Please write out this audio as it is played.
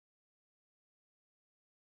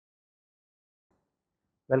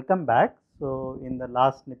Welcome back. So, in the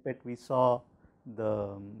last snippet we saw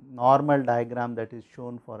the normal diagram that is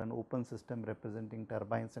shown for an open system representing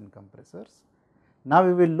turbines and compressors. Now,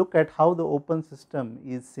 we will look at how the open system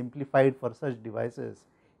is simplified for such devices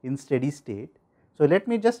in steady state. So, let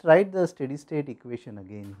me just write the steady state equation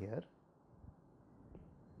again here.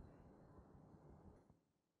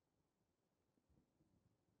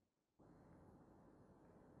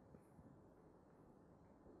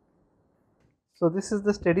 So, this is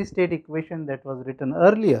the steady state equation that was written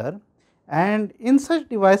earlier, and in such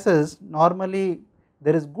devices normally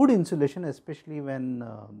there is good insulation, especially when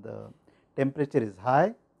the temperature is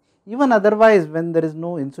high. Even otherwise, when there is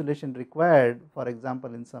no insulation required, for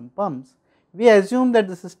example in some pumps, we assume that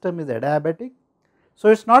the system is adiabatic. So,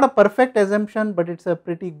 it is not a perfect assumption, but it is a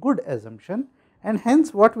pretty good assumption, and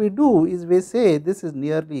hence what we do is we say this is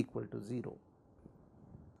nearly equal to 0.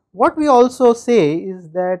 What we also say is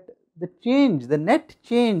that the net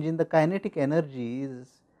change in the kinetic energy is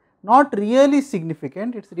not really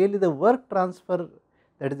significant, it is really the work transfer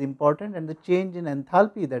that is important and the change in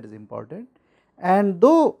enthalpy that is important. And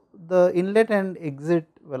though the inlet and exit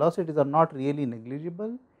velocities are not really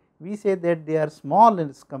negligible, we say that they are small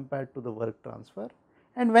as compared to the work transfer,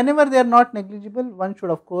 and whenever they are not negligible, one should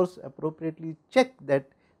of course appropriately check that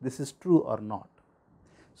this is true or not.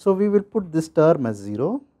 So, we will put this term as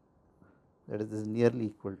 0, that is nearly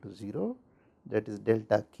equal to 0, that is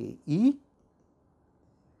delta K E,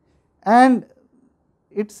 and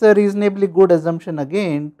it is a reasonably good assumption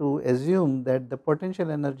again to assume that the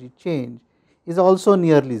potential energy change is also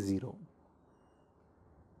nearly 0.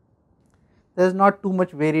 There is not too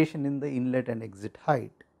much variation in the inlet and exit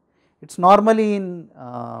height. It is normally in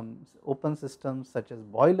open systems such as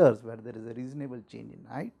boilers where there is a reasonable change in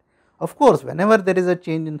height. Of course, whenever there is a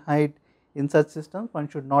change in height in such systems, one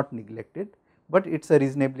should not neglect it, but it is a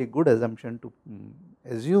reasonably good assumption to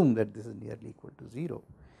assume that this is nearly equal to 0.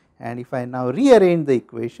 And if I now rearrange the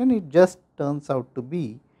equation, it just turns out to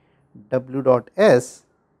be W dot S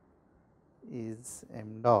is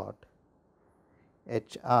m dot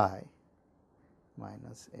H I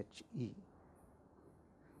minus H E.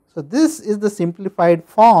 So, this is the simplified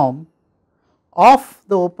form of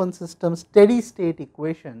the open system steady state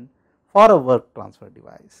equation for a work transfer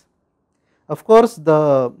device. Of course,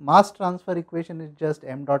 the mass transfer equation is just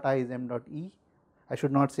m dot I is m dot E. I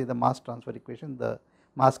should not say the mass transfer equation, the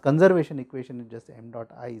mass conservation equation is just m dot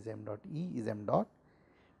I is m dot E is m dot.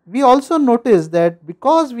 We also notice that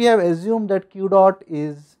because we have assumed that q dot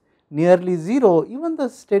is nearly 0, even the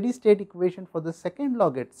steady state equation for the second law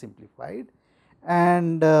gets simplified,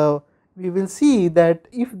 and we will see that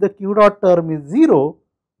if the q dot term is 0,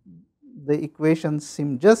 the equation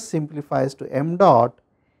just simplifies to m dot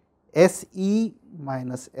S E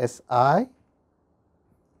minus S I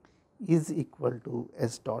is equal to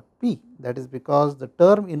S dot P. That is because the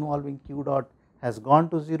term involving q dot has gone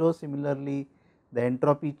to 0. Similarly, the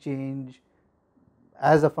entropy change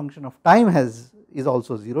as a function of time is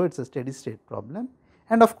also 0, it is a steady state problem.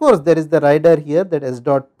 And of course, there is the rider here that S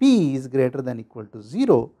dot P is greater than equal to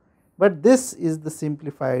 0, but this is the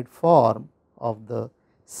simplified form of the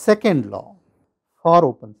second law for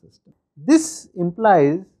open system. This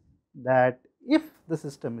implies that if the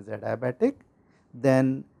system is adiabatic,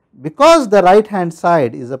 then because the right hand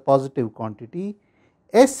side is a positive quantity,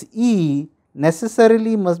 S E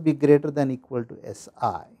necessarily must be greater than equal to S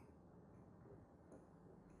I.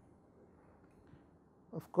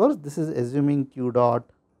 Of course, this is assuming q dot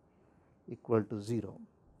equal to 0.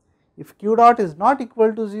 If q dot is not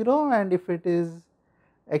equal to 0 and if it is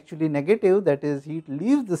actually negative, that is heat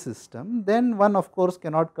leaves the system, then one of course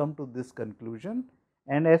cannot come to this conclusion,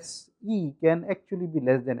 and S E can actually be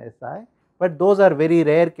less than S I, but those are very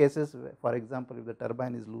rare cases. For example, if the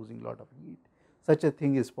turbine is losing lot of heat, such a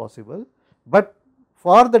thing is possible, but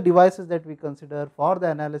for the devices that we consider, for the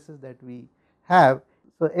analysis that we have,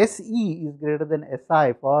 so S E is greater than S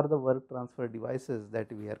I for the work transfer devices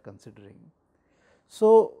that we are considering.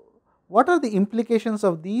 So, what are the implications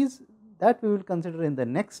of these? That we will consider in the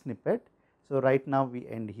next snippet. So, right now we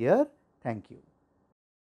end here. Thank you.